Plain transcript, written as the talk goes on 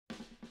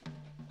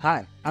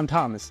Hi, I'm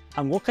Thomas.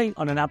 I'm working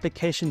on an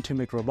application to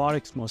make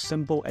robotics more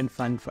simple and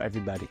fun for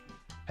everybody.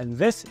 And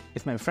this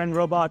is my friend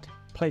robot,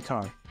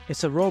 PlayCar.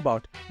 It's a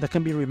robot that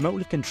can be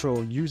remotely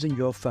controlled using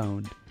your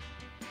phone.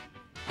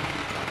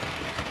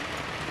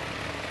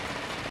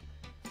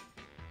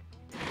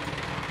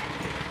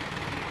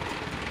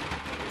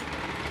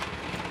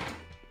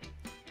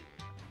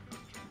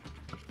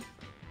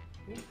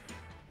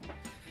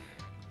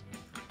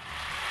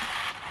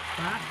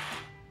 Back,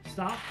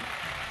 stop,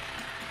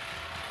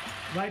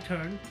 right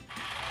turn,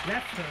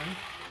 left turn.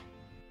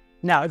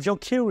 Now, if you're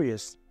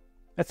curious,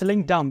 there's a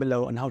link down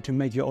below on how to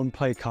make your own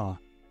PlayCar.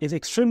 It's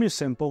extremely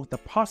simple, the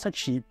parts are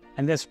cheap,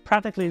 and there's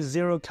practically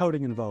zero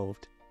coding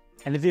involved.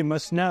 And if you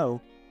must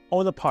know,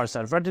 all the parts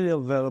are readily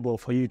available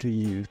for you to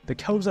use. The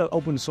codes are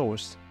open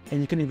source, and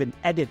you can even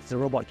edit the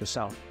robot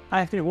yourself.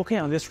 I've been working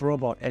on this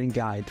robot and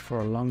guide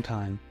for a long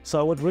time, so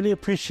I would really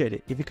appreciate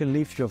it if you can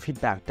leave your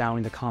feedback down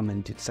in the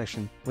comment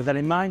section. With that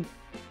in mind,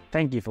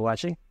 thank you for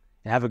watching,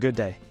 and have a good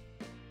day.